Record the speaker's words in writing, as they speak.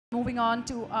Moving on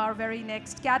to our very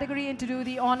next category and to do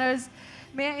the honors,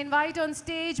 may I invite on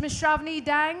stage Ms. Shravani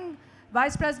Dang,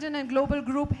 Vice President and Global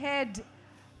Group Head,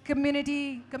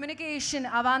 Community Communication,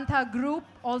 Avantha Group,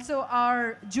 also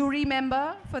our jury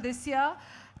member for this year.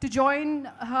 To join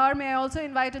her, may I also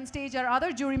invite on stage our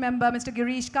other jury member, Mr.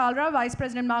 Girish Kalra, Vice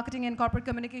President, Marketing and Corporate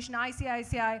Communication,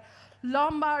 ICICI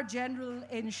Lombard General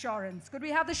Insurance. Could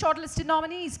we have the shortlisted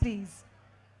nominees, please?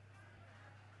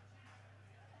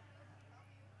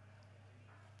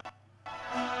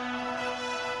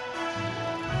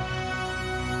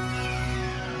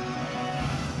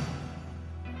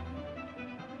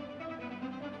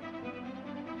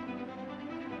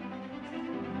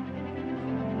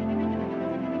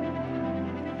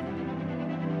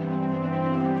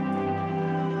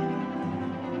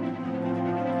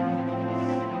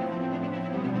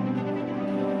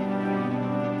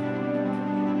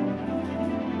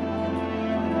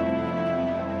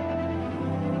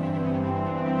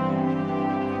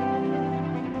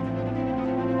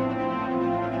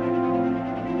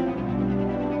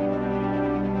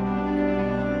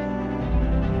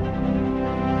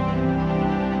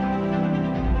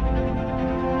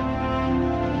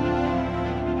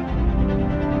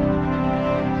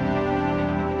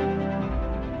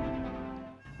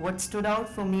 What stood out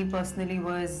for me personally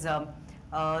was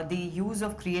the use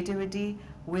of creativity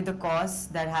with a cause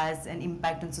that has an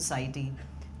impact on society.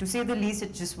 To say the least,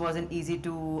 it just wasn't easy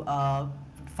to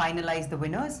finalize the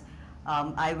winners.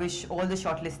 I wish all the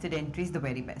shortlisted entries the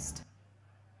very best.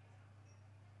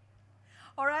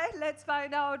 All right, let's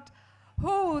find out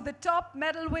who the top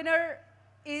medal winner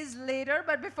is later.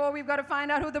 But before, we've got to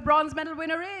find out who the bronze medal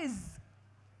winner is.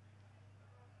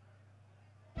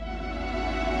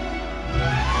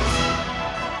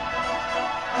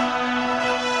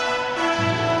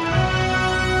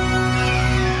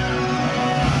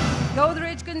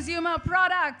 Godrej Consumer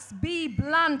Products, Be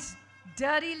Blunt,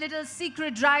 Dirty Little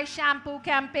Secret Dry Shampoo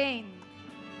Campaign.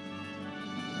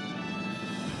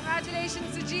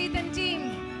 Congratulations, Sujit and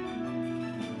team.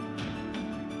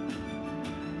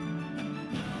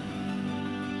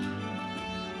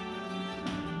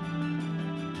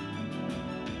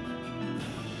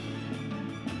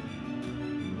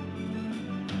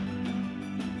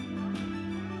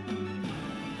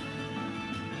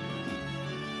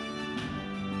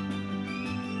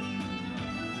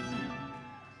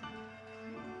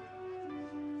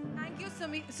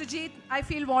 Sujit, I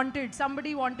feel wanted.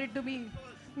 Somebody wanted to be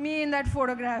me in that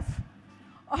photograph.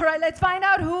 All right, let's find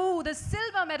out who the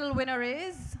silver medal winner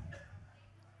is.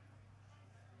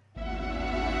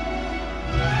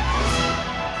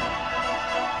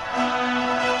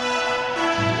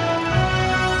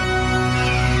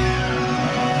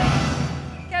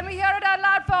 Can we hear it out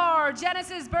loud for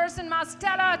Genesis, Burson,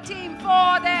 Mastella team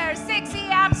for their 6E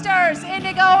Amsters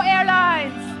Indigo Air